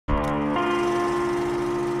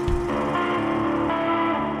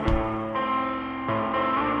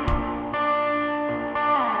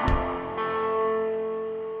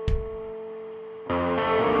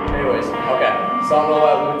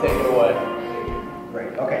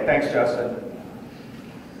Okay, thanks, Justin.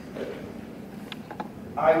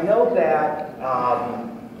 I know that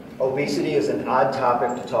obesity is an odd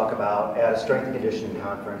topic to talk about at a strength and conditioning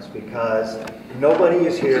conference because nobody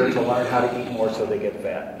is here to learn how to eat more so they get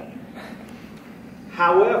fat.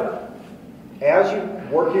 However, as you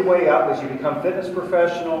work your way up, as you become fitness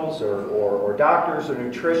professionals or doctors or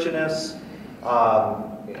nutritionists,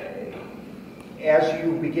 as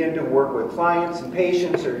you begin to work with clients and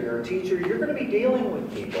patients or you're a teacher, you're going to be dealing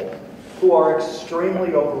with people who are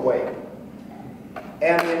extremely overweight.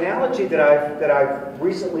 And the analogy that I've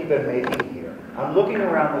recently been making here, I'm looking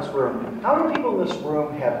around this room. How many people in this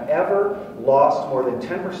room have ever lost more than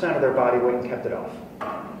 10% of their body weight and kept it off?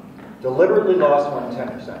 Deliberately lost more than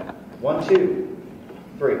 10%. 1, 2,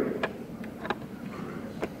 3.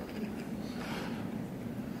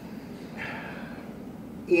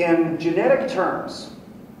 In genetic terms,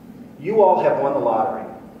 you all have won the lottery.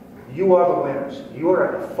 You are the winners. You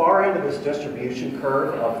are at the far end of this distribution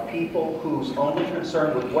curve of people whose only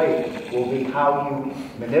concern with weight will be how you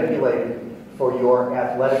manipulate it for your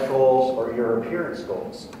athletic goals or your appearance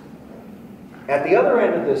goals. At the other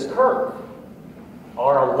end of this curve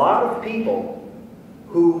are a lot of people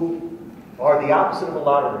who are the opposite of the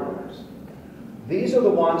lottery winners. These are the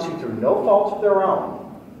ones who, through no fault of their own,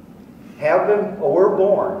 have been or were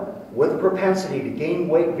born with a propensity to gain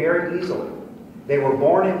weight very easily. They were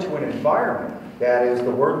born into an environment, that is,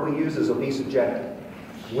 the word we use is obesogenic,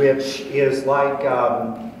 which is like,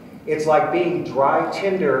 it's like being dry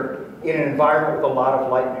tinder in an environment with a lot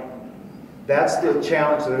of lightning. That's the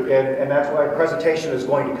challenge, and that's what our presentation is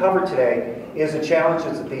going to cover today, is the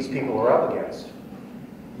challenges that these people are up against.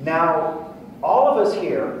 Now, all of us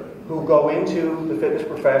here who go into the fitness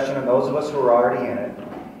profession, and those of us who are already in it,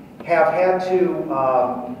 have had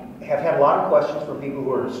a lot of questions from people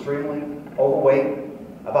who are extremely overweight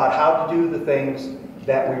about how to do the things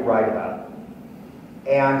that we write about.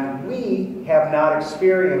 And we have not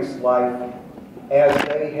experienced life as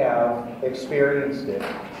they have experienced it,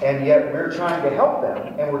 and yet we're trying to help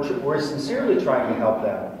them, and we're sincerely trying to help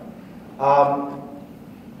them.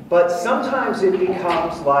 But sometimes it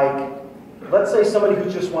becomes like, let's say somebody who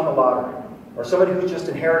just won the lottery, or somebody who just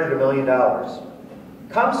inherited $1 million,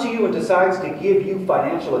 comes to you and decides to give you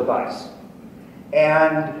financial advice.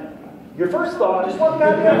 And your first thought is, well,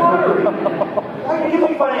 that's the lottery. Why are you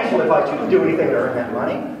giving me financial advice? You didn't do anything to earn that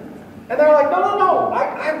money. And they're like, no,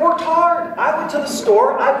 I worked hard. I went to the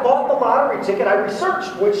store, I bought the lottery ticket, I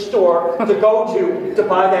researched which store to go to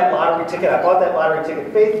buy that lottery ticket. I bought that lottery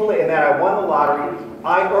ticket faithfully, and then I won the lottery.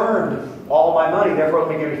 I earned all my money, therefore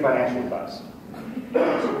let me give you financial advice.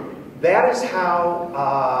 That is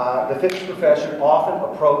how the fitness profession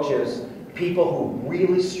often approaches people who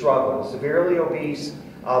really struggle, the severely obese,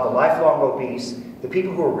 the lifelong obese, the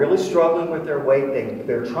people who are really struggling with their weight.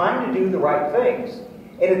 They're trying to do the right things.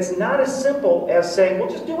 And it's not as simple as saying, well,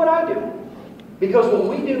 just do what I do. Because what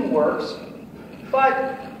we do works.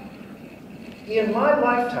 But in my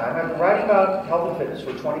lifetime, I've been writing about health and fitness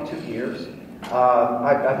for 22 years.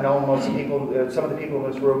 I've known most of the people, some of the people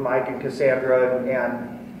in this room, Mike and Cassandra,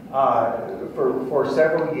 for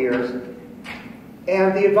several years.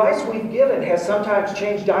 And the advice we've given has sometimes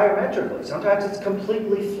changed diametrically. Sometimes it's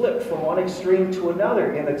completely flipped from one extreme to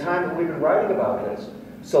another in the time that we've been writing about this.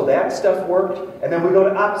 So that stuff worked, and then we go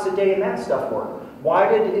to opposite day and that stuff worked. Why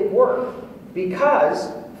did it work?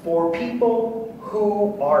 Because for people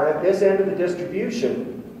who are at this end of the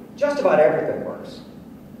distribution, just about everything works.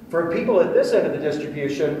 For people at this end of the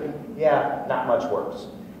distribution, yeah, not much works.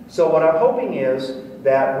 So what I'm hoping is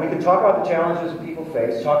that we can talk about the challenges that people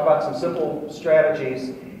face, talk about some simple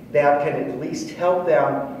strategies that can at least help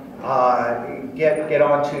them get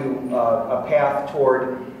onto a path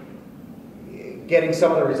toward getting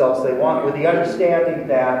some of the results they want, with the understanding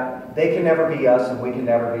that they can never be us and we can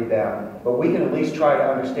never be them, but we can at least try to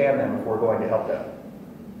understand them if we're going to help them.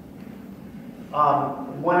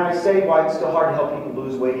 When I say why it's still hard to help people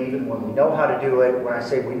lose weight even when we know how to do it, when I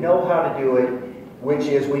say we know how to do it, which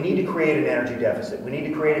is we need to create an energy deficit. We need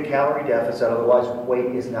to create a calorie deficit, otherwise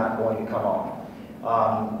weight is not going to come off.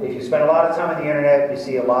 If you spend a lot of time on the internet, you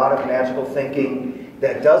see a lot of magical thinking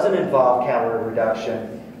that doesn't involve calorie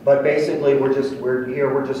reduction, but basically we're just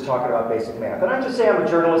talking about basic math. And I just say I'm a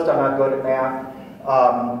journalist, I'm not good at math,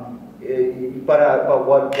 but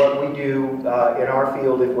what we do in our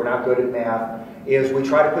field, if we're not good at math, is we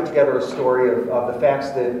try to put together a story of the facts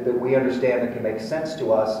that we understand that can make sense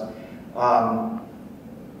to us.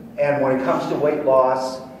 And when it comes to weight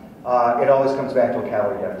loss, it always comes back to a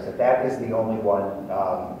calorie deficit. That is the only one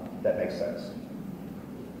that makes sense.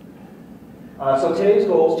 So today's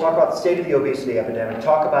goals talk about the state of the obesity epidemic,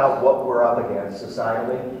 talk about what we're up against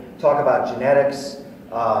societally, talk about genetics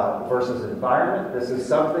versus environment. This is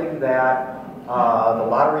something that the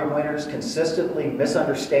lottery winners consistently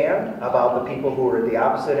misunderstand about the people who are at the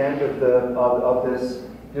opposite end of this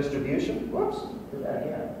distribution. Whoops, did that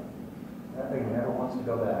again. That thing never wants to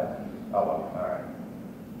go back. Oh well, all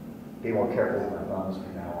right. Be more careful with my thumbs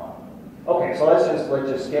from now on. Okay, so let's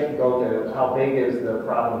just skip and go to how big is the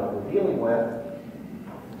problem that we're dealing with.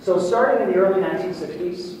 So starting in the early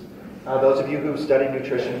 1960s, those of you who study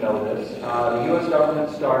nutrition know this, the U.S.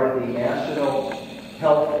 government started the National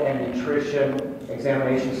Health and Nutrition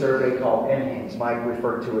Examination Survey called NHANES. Mike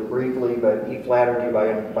referred to it briefly, but he flattered you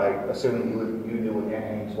by assuming you knew what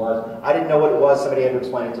NHANES was. I didn't know what it was. Somebody had to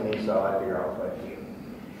explain it to me, so I figured I'll explain it to you.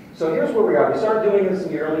 So here's where we are. We started doing this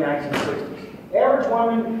in the early 1960s. Average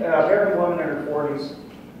woman, American woman in her 40s,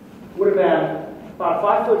 would have been about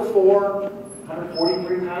 5'4",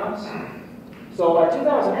 143 pounds. So by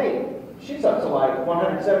 2008, she's up to like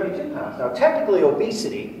 172 pounds. Now, technically,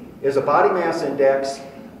 obesity is a body mass index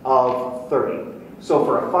of 30. So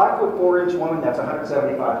for a 5'4" woman, that's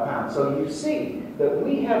 175 pounds. So you see that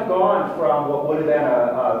we have gone from what would have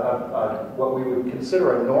been what we would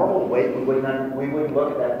consider a normal weight. We wouldn't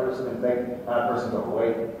look at that person and think that person's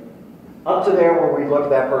overweight. Up to there where we look at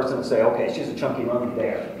that person and say, okay, she's a chunky mummy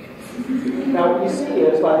there. Now what you see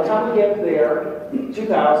is by the time we get there,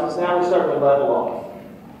 2000s, now we're starting to level off.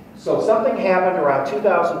 So something happened around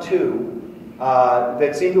 2002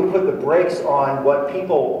 that seemed to put the brakes on what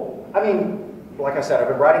people, I mean, like I said, I've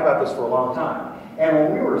been writing about this for a long time. And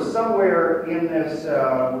when we were somewhere in this,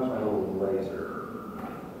 where's my little laser?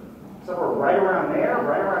 Somewhere right around there,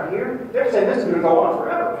 right around here, they're saying this is going to go on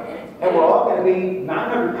forever. And we're all going to be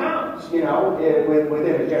 900 pounds, you know,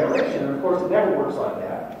 within a generation. And of course, it never works like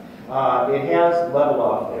that. It has leveled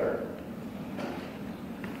off there.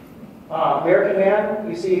 American men,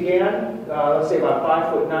 you see again, let's say about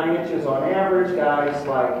 5'9" on average. Guys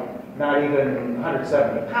like not even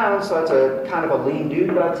 170 pounds, so that's a kind of a lean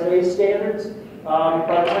dude by today's standards.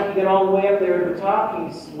 By the time you get all the way up there to the top,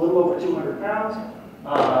 he's a little over 200 pounds.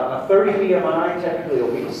 A 30 BMI, technically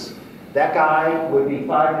obese. That guy would be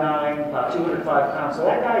 5'9", about 205 pounds. So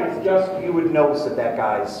that guy is just, you would notice that that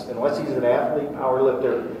guy's, unless he's an athlete, power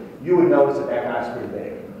lifter, you would notice that that guy's pretty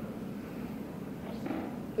big.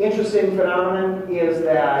 Interesting phenomenon is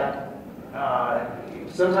that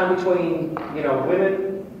sometime between,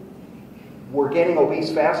 women were getting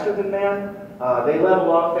obese faster than men. They leveled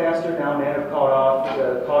off faster. Now men have caught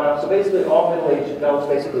up. So basically all middle-aged adults,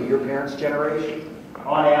 basically your parents' generation,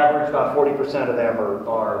 on average, about 40% of them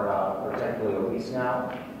are technically obese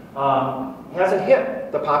now. Hasn't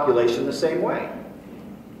hit the population the same way.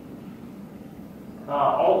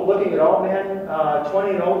 Looking at all men 20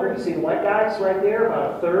 and over, you see the white guys right there,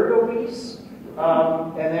 about a third obese,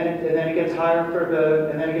 and then it gets higher for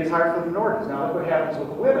the minorities. Now look what happens with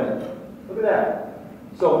the women. Look at that.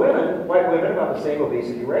 So women, white women, about the same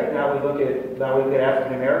obesity rate. Now we look at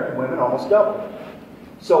African American women, almost double.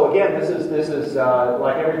 So again, this is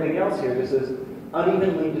like everything else here. This is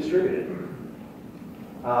unevenly distributed.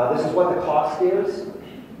 This is what the cost is.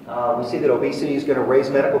 We see that obesity is going to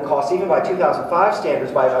raise medical costs, even by 2005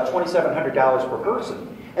 standards, by about $2,700 per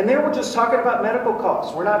person. And there we're just talking about medical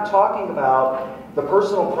costs. We're not talking about the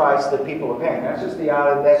personal price that people are paying. That's just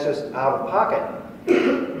out of pocket.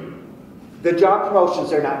 The job promotions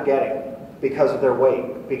they're not getting because of their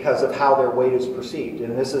weight, because of how their weight is perceived,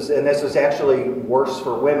 and this is actually worse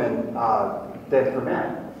for women than for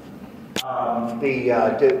men.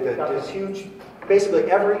 This huge. Basically,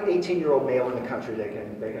 every 18-year-old male in the country, they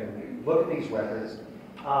can look at these records.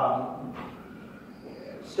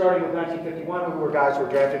 Starting with 1951, who were guys who were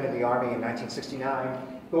drafted into the Army in 1969.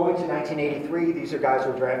 Going to 1983, these are guys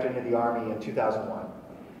who were drafted into the Army in 2001.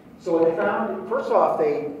 So what they found, first off,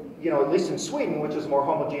 at least in Sweden, which is a more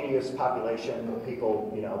homogeneous population, people,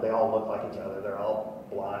 they all look like each other. They're all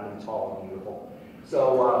blonde and tall and beautiful.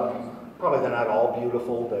 So probably they're not all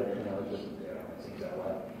beautiful, but it seems that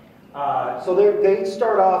way. So they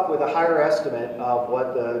start off with a higher estimate of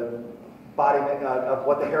what the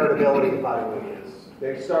heritability of the body weight is.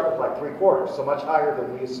 They start with like 3/4, so much higher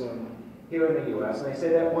than we assume here in the U.S. And they say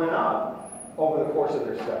that went up over the course of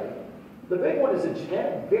their study. The big one is the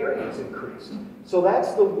genetic variance increased. So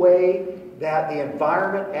that's the way that the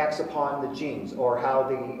environment acts upon the genes, or how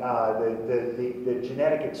the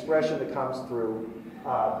genetic expression that comes through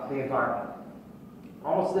the environment.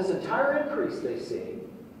 Almost this entire increase they see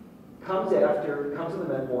comes in the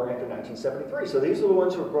men born after 1973. So these are the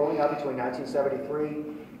ones who are growing up between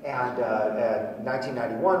 1973 and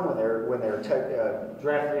 1991 when they're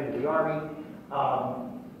drafted into the Army.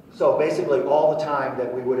 So basically all the time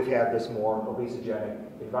that we would have had this more obesogenic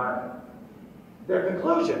environment. Their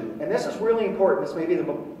conclusion, and this is really important, this may be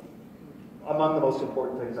among the most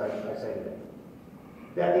important things I say today,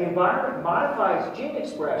 that the environment modifies gene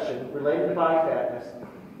expression related to body fatness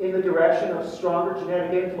in the direction of stronger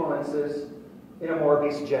genetic influences in a more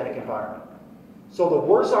obesogenic environment. So the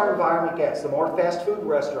worse our environment gets, the more fast food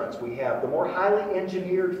restaurants we have, the more highly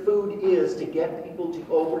engineered food is to get people to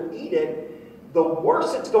overeat it, the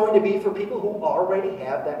worse it's going to be for people who already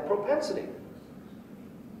have that propensity.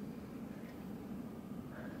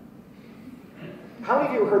 How many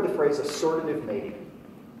of you have heard the phrase assortative mating?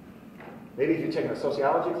 Maybe if you've taken a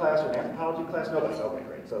sociology class or an anthropology class, nobody. Okay,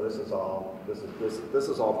 great. So this is all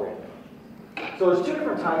brand new. So there's two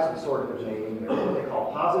different types of assortative mating. There's what they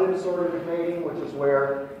call positive assortative mating, which is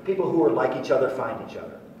where people who are like each other find each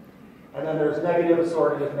other. And then there's negative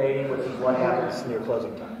assortative mating, which is what happens near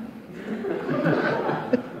closing time.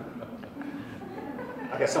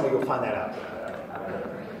 I guess somebody will find that out.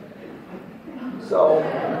 So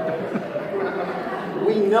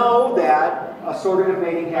we know that assortative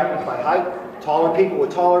mating happens by height. Taller people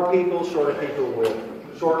with taller people, shorter people with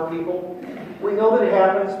shorter people. We know that it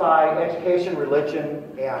happens by education, religion,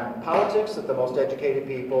 and politics, that the most educated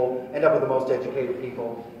people end up with the most educated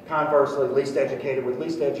people. Conversely, least educated with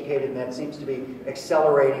least educated, and that seems to be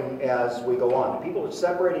accelerating as we go on. People are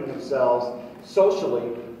separating themselves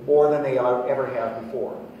socially more than they ever have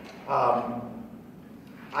before.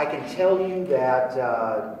 I can tell you that,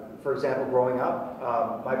 for example, growing up,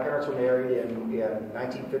 my parents were married in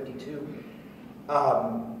 1952.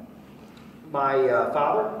 My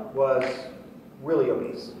father was really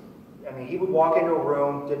obese. I mean, he would walk into a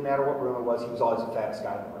room, didn't matter what room it was, he was always the fattest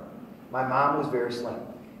guy in the room. My mom was very slim,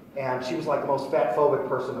 and she was like the most fat-phobic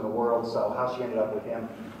person in the world, so how she ended up with him,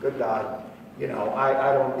 good God. You know,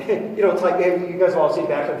 I don't, you know, it's like, you guys have all seen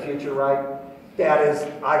Back to the Future, right? That is,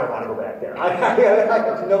 I don't want to go back there. I have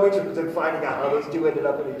no interest in finding out how those two ended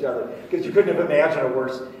up with each other, because you couldn't have imagined a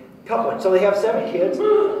worse coupling. So they have 7 kids.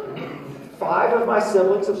 5 of my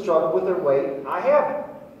siblings have struggled with their weight. I haven't.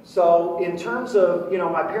 So in terms of, you know,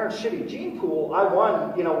 my parents' shitty gene pool, I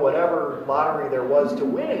won, you know, whatever lottery there was to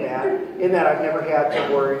win in that I've never had to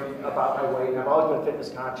worry about my weight. And I've always been fitness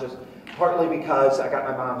conscious, partly because I got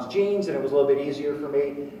my mom's genes and it was a little bit easier for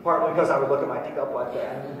me, partly because I would look at my pickup like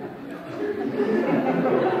that.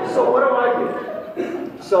 So what do I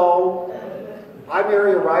do? So I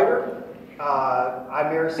marry a writer. I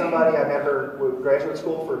marry somebody, I met her with graduate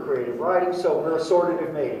school for creative writing, so we're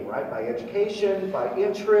assortative mating, right? By education, by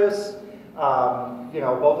interests. You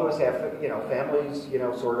know, both of us have, you know, families, you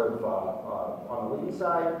know, sort of on the leading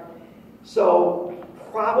side. So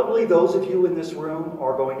probably those of you in this room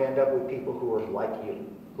are going to end up with people who are like you,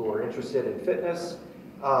 who are interested in fitness,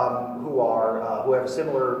 who have a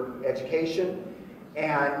similar education.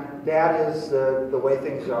 And that is the way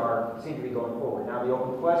things seem to be going forward. Now, the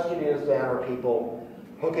open question is then, are people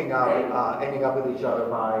hooking up, ending up with each other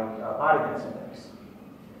by body mass index?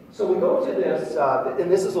 So we go to this, and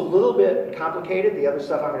this is a little bit complicated. The other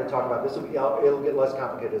stuff I'm going to talk about, it'll get less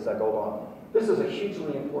complicated as I go along. This is a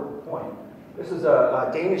hugely important point. This is a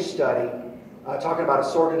Danish study talking about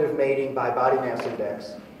assortative mating by body mass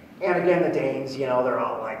index. And again, the Danes, you know, they're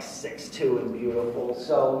all like 6'2" and beautiful.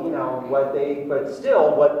 So, you know, but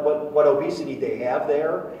still, what obesity they have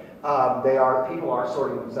there, people are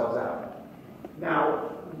sorting themselves out.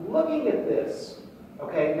 Now, looking at this,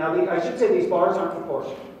 okay, now I should say these bars aren't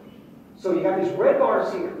proportional. So you have these red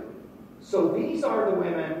bars here. So these are the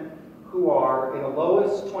women who are in the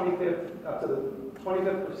lowest 25th, up to the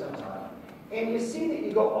 25th percentile. And you see that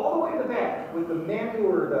you go all the way to the back with the men who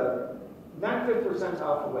are the 95th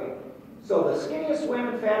percentile for weight. So the skinniest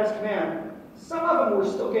women, fattest men, some of them were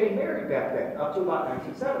still getting married back then, up to about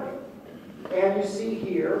 1970. And you see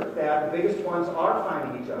here that the biggest ones are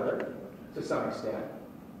finding each other to some extent.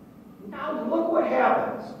 Now look what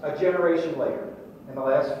happens a generation later, in the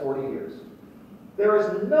last 40 years. There is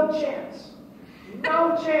no chance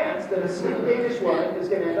that a skinny Danish woman is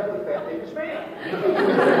going to end up with a fat Danish man.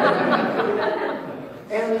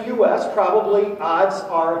 And in the U.S., probably odds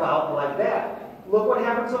are about like that. Look what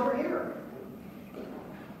happens over here.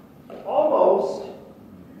 Almost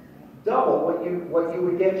double what you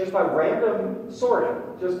would get just by random sorting.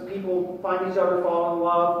 Just people find each other, fall in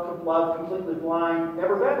love completely blind.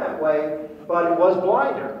 Never been that way, but it was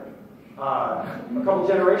blinder a couple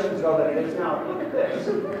generations ago than it is now. Look at this.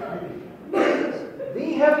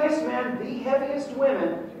 The heaviest men, the heaviest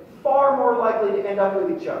women, far more likely to end up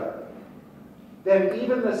with each other than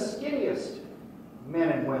even the skinniest men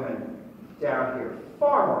and women down here.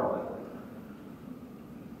 Far more likely.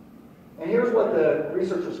 And here's what the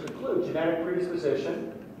researchers conclude. Genetic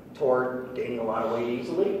predisposition toward gaining a lot of weight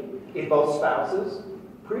easily in both spouses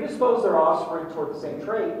predispose their offspring toward the same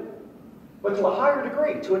trait, but to a higher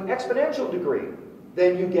degree, to an exponential degree,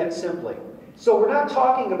 than you get simply. So we're not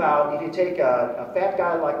talking about if you take a fat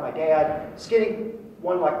guy like my dad, skinny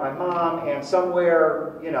one like my mom, and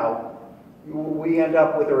somewhere, you know, we end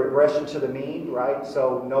up with a regression to the mean, right?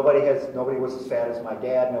 So nobody was as fat as my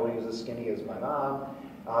dad, nobody was as skinny as my mom.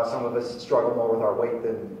 Some of us struggle more with our weight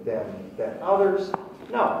than others.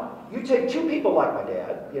 No, you take two people like my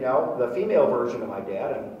dad, you know, the female version of my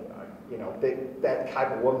dad, and you know, that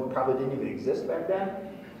type of woman probably didn't even exist back then.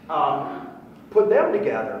 Put them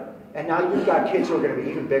together, and now you've got kids who are going to be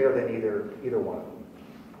even bigger than either one of them.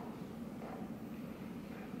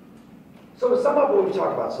 So to sum up what we've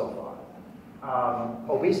talked about so far,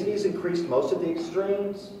 obesity has increased most of the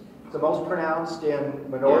extremes. It's the most pronounced in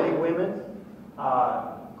minority women.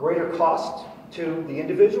 Greater cost to the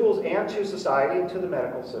individuals and to society and to the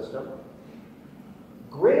medical system.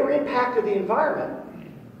 Greater impact of the environment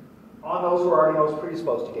on those who are already most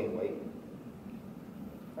predisposed to gain weight.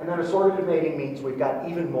 And then assortative mating means we've got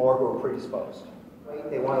even more who are predisposed.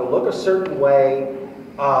 They want to look a certain way.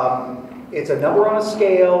 It's a number on a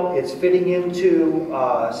scale. It's fitting into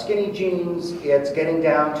skinny jeans. It's getting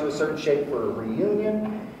down to a certain shape for a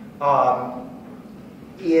reunion.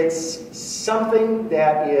 It's something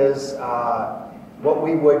that is what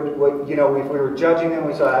we would, you know, if we were judging them,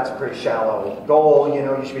 we said that's a pretty shallow goal. You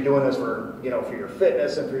know, you should be doing this for, you know, for your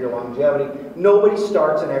fitness and for your longevity. Nobody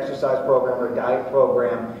starts an exercise program or a diet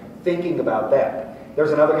program thinking about that.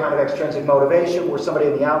 There's another kind of extrinsic motivation where somebody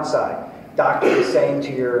on the outside, doctor is saying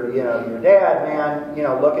to your, you know, your dad, man, you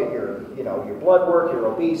know, look at your, you know, your blood work, you're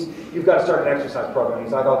obese. You've got to start an exercise program.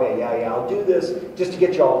 He's like, okay, yeah, I'll do this just to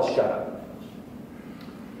get you all to shut up.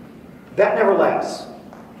 That never lasts.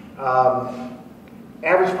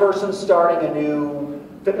 Average person starting a new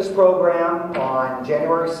fitness program on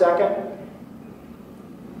January 2nd,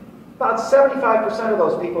 about 75% of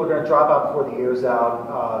those people are going to drop out before the year's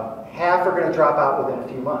out. Half are going to drop out within a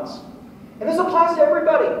few months. And this applies to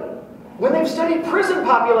everybody. When they've studied prison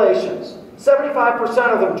populations,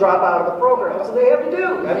 75% of them drop out of the program. That's what they have to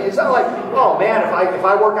do. I mean, it's not like, oh man, if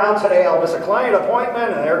I work out today, I'll miss a client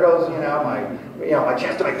appointment, and there goes, my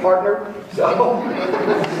chance to make partner. So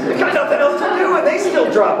they got nothing else to do, and they still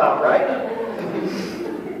drop out, right?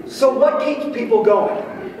 So what keeps people going?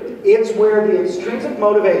 It's where the extrinsic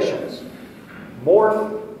motivations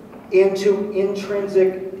morph into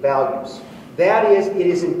intrinsic values. That is, it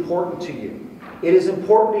is important to you. It is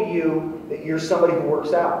important to you that you're somebody who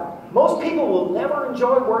works out. Most people will never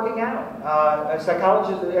enjoy working out. An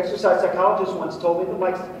exercise psychologist once told me that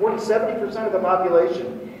like 70% of the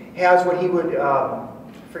population has what he would,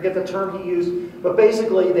 forget the term he used, but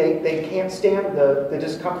basically they can't stand the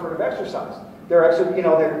discomfort of exercise. They're actually,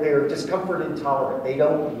 they're discomfort intolerant. They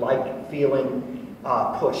don't like feeling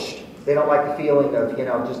pushed. They don't like the feeling of,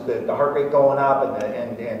 just the heart rate going up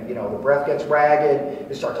and the breath gets ragged.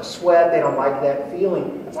 They start to sweat. They don't like that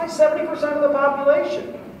feeling. It's like 70% of the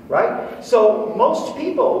population, right? So most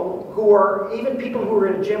people who are, even people who are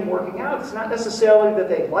in a gym working out, it's not necessarily that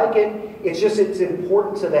they like it. It's just it's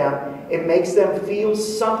important to them. It makes them feel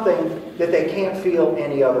something that they can't feel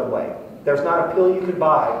any other way. There's not a pill you can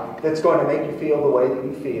buy that's going to make you feel the way that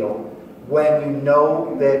you feel when you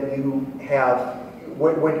know that you have,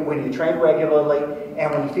 when you train regularly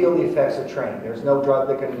and when you feel the effects of training. There's no drug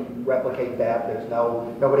that can replicate that.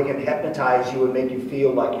 Nobody can hypnotize you and make you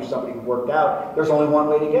feel like you're somebody who worked out. There's only one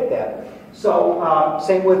way to get that. So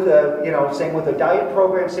same with the diet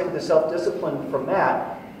program, same with the self-discipline from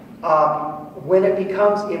that. When it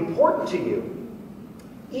becomes important to you,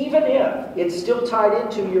 even if it's still tied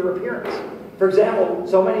into your appearance. For example,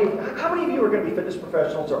 how many of you are going to be fitness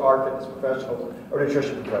professionals or are fitness professionals or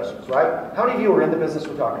nutrition professionals, right? How many of you are in the business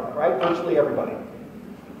we're talking about, right? Virtually everybody.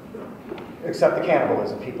 Except the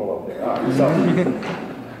cannibalism people over there. All right, so.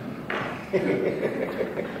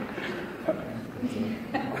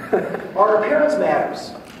 Our appearance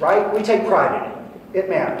matters, right? We take pride in it. It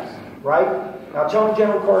matters, right? Now, Tony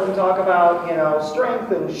General Core can talk about,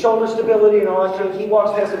 strength and shoulder stability and all that shit. He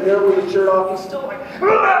walks past the mirror with his shirt off. He's still like,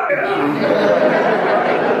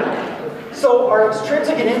 So our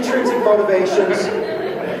extrinsic and intrinsic motivations,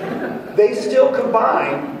 they still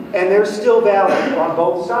combine, and they're still valid on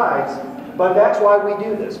both sides. But that's why we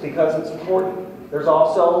do this, because it's important. There's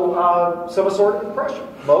also some assortative pressure.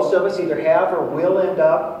 Most of us either have or will end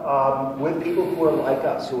up with people who are like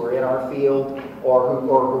us, who are in our field or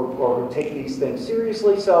who take these things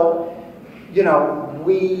seriously.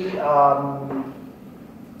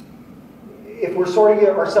 if we're sorting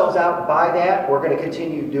ourselves out by that, we're going to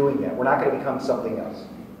continue doing that. We're not going to become something else.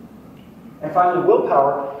 And finally,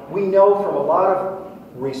 willpower. We know from a lot of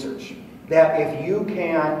research that if you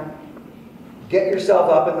can get yourself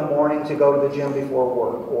up in the morning to go to the gym before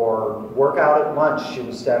work, or work out at lunch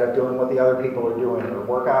instead of doing what the other people are doing, or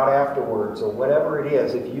work out afterwards, or whatever it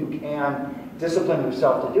is, if you can discipline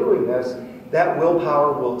yourself to doing this, that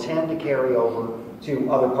willpower will tend to carry over to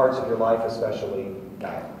other parts of your life, especially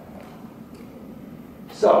diet.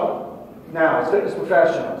 So, now, as fitness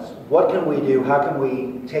professionals, what can we do? How can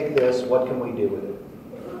we take this? What can we do with it?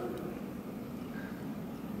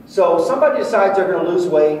 So, somebody decides they're going to lose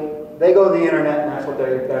weight. They go to the internet, and that's what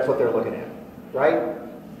they're looking at, right?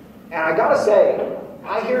 And I gotta say,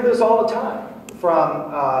 I hear this all the time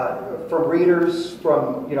from readers,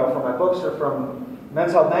 from my books, or from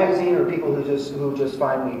Men's Health Magazine, or people who just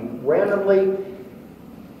find me randomly.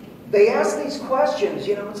 They ask these questions.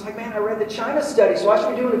 It's like, man, I read the China study, so I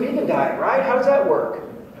should be doing a vegan diet, right? How does that work?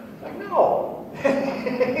 Like, no.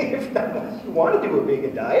 If you want to do a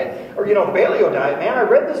vegan diet, or the paleo diet, man, I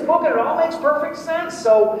read this book and it all makes perfect sense.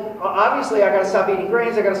 So obviously, I got to stop eating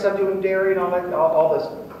grains, I got to stop doing dairy, and all this.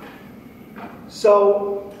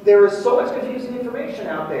 So there is so much confusing information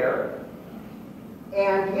out there,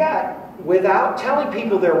 and yet, without telling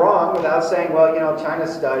people they're wrong, without saying, well, China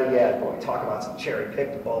study, yeah, boy, talk about some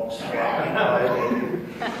cherry-picked bulbs, or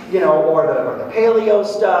the paleo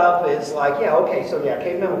stuff is like, yeah, okay, so yeah,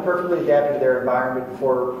 cavemen were perfectly adapted to their environment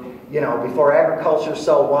before agriculture,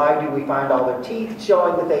 so why do we find all their teeth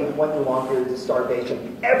showing that they went through long periods of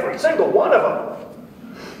starvation? Every single one of them!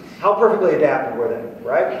 How perfectly adapted were they,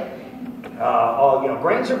 right?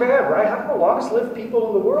 Grains are bad, right? How come the longest-lived people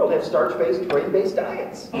in the world have starch-based, grain-based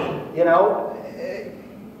diets?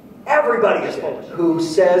 Everybody is who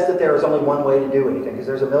says that there is only one way to do anything, because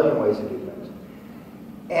there's a million ways to do things.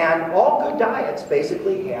 And all good diets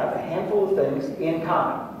basically have a handful of things in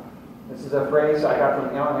common. This is a phrase I got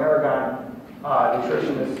from Alan Aragon,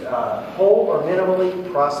 nutritionist, whole or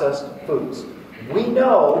minimally processed foods. We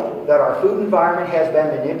know that our food environment has been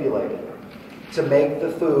manipulated to make the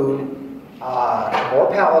food more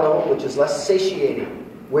palatable, which is less satiating,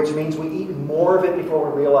 which means we eat more of it before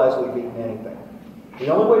we realize we've eaten anything. The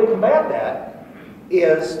only way to combat that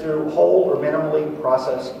is through whole or minimally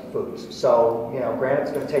processed foods. So, granted,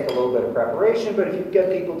 it's going to take a little bit of preparation, but if you get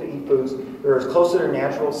people to eat foods that are as close to their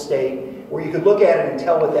natural state, where you could look at it and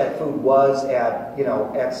tell what that food was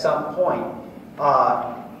at some point,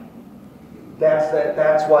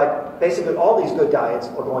 that's what basically all these good diets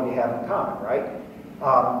are going to have in common, right?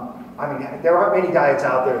 There aren't many diets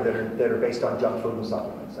out there that are based on junk food and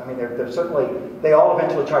supplements. They're certainly, they all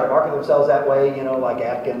eventually try to market themselves that way, like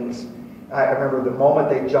Atkins. I remember the moment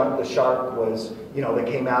they jumped the shark was, they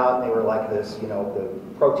came out and they were like this, the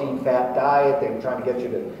protein-fat diet. They were trying to get you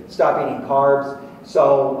to stop eating carbs.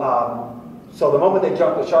 So the moment they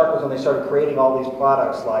jumped the shark was when they started creating all these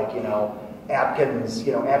products like, Atkins,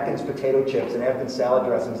 Atkins potato chips and Atkins salad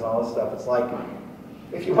dressings and all this stuff. It's like,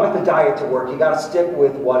 if you want the diet to work, you got to stick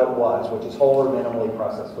with what it was, which is whole or minimally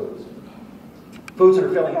processed foods. Foods that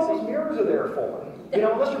are filling. All those mirrors are there for.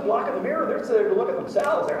 Unless you're blocking the mirror, they're there to look at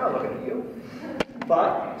themselves. They're not looking at you.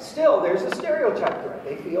 But still, there's a stereotype there.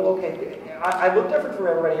 They feel okay. I look different from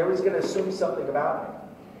everybody. Everybody's going to assume something about me.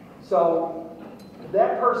 So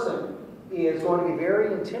that person is going to be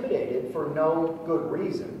very intimidated for no good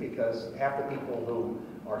reason, because half the people who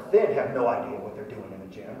are thin have no idea what they're doing in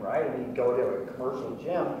the gym, right? You go to a commercial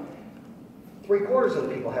gym, 3/4 of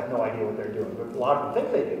the people have no idea what they're doing, but a lot of them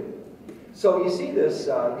think they do. So you see this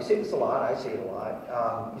a lot. I see it a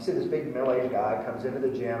lot. You see this big middle-aged guy comes into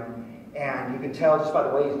the gym, and you can tell just by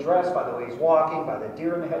the way he's dressed, by the way he's walking, by the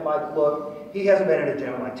deer in the headlights look. He hasn't been in a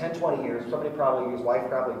gym in like 10, 20 years. His wife probably,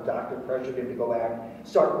 doctor pressured him to go back,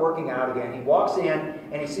 start working out again. He walks in,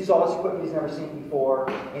 and he sees all this equipment he's never seen before,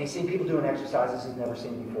 and he's seen people doing exercises he's never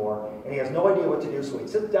seen before, and he has no idea what to do, so he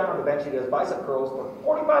sits down on the bench, he does bicep curls for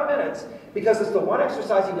 45 minutes, because it's the one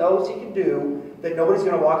exercise he knows he can do that nobody's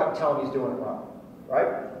going to walk up and tell him he's doing it wrong,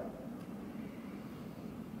 right?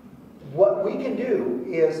 What we can do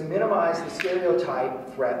is minimize the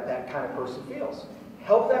stereotype threat that kind of person feels.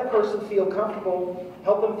 Help that person feel comfortable.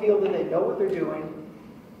 Help them feel that they know what they're doing.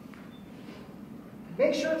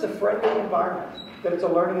 Make sure it's a friendly environment, that it's a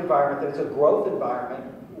learning environment, that it's a growth environment,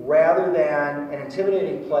 rather than an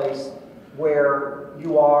intimidating place where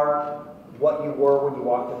you are what you were when you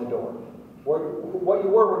walked in the door. What you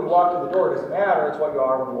were when you walked in the door doesn't matter. It's what you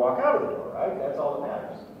are when you walk out of the door, right? That's all that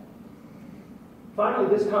matters. Finally,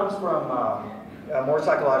 this comes from more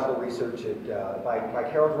psychological research by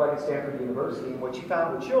Carol Dweck at Stanford University, in which he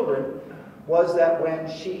found with children was that when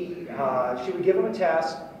she would give them a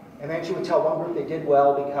test, and then she would tell one group they did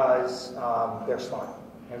well because they're smart,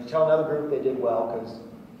 and tell another group they did well because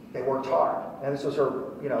they worked hard. And this was her,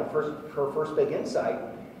 her first big insight,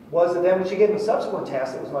 was that then when she gave them subsequent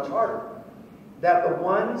tests, it was much harder. That the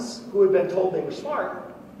ones who had been told they were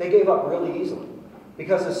smart, they gave up really easily.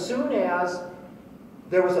 Because as soon as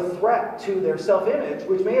there was a threat to their self-image,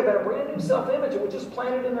 which may have been a brand new self-image, it was just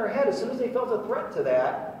planted in their head. As soon as they felt a threat to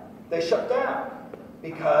that, they shut down.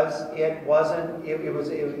 Because it was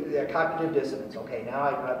a cognitive dissonance. Okay,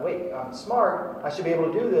 now wait, I'm smart, I should be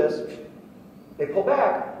able to do this. They pull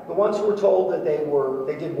back. The ones who were told that they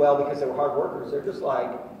did well because they were hard workers, they're just like,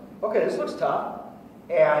 okay, this looks tough.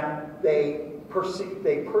 And they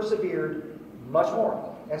persevered much more.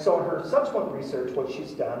 And so in her subsequent research, what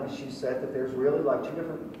she's done is she said that there's really like two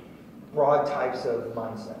different broad types of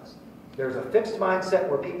mindsets. There's a fixed mindset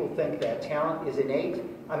where people think that talent is innate.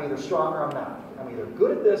 I'm either strong or I'm not. I'm either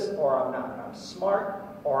good at this or I'm not. I'm smart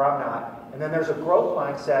or I'm not. And then there's a growth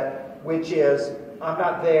mindset, which is I'm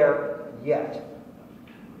not there yet.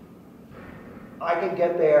 I can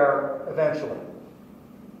get there eventually.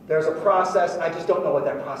 There's a process, I just don't know what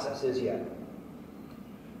that process is yet.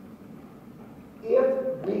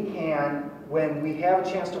 If we can, when we have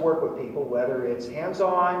a chance to work with people, whether it's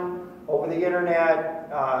hands-on, over the internet,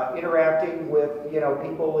 interacting with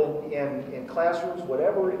people in classrooms,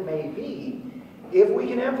 whatever it may be, if we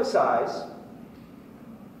can emphasize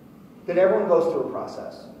that everyone goes through a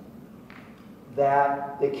process,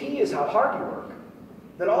 that the key is how hard you work,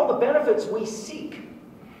 that all the benefits we seek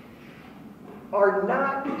are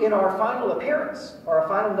not in our final appearance or our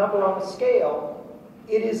final number on the scale.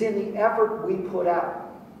 It is in the effort we put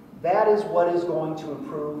out. That is what is going to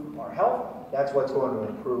improve our health. That's what's going to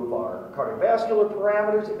improve our cardiovascular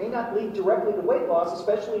parameters. It may not lead directly to weight loss,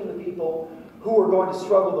 especially in the people who are going to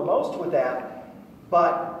struggle the most with that.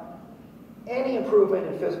 But any improvement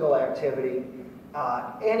in physical activity,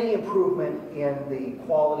 any improvement in the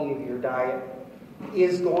quality of your diet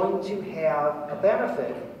is going to have a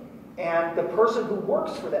benefit. And the person who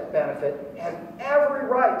works for that benefit has every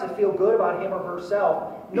right to feel good about him or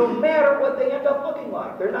herself, no matter what they end up looking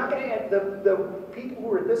like. They're not going to the people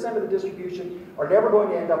who are at this end of the distribution are never going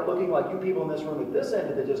to end up looking like you people in this room at this end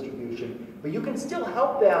of the distribution, but you can still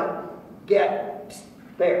help them get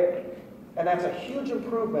there. And that's a huge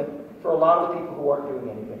improvement for a lot of the people who aren't doing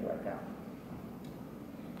anything right now.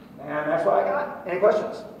 And that's what I got. Any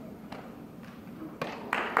questions?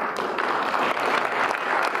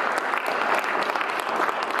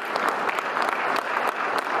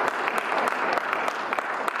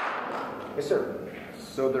 Yes, sir.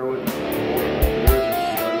 So there was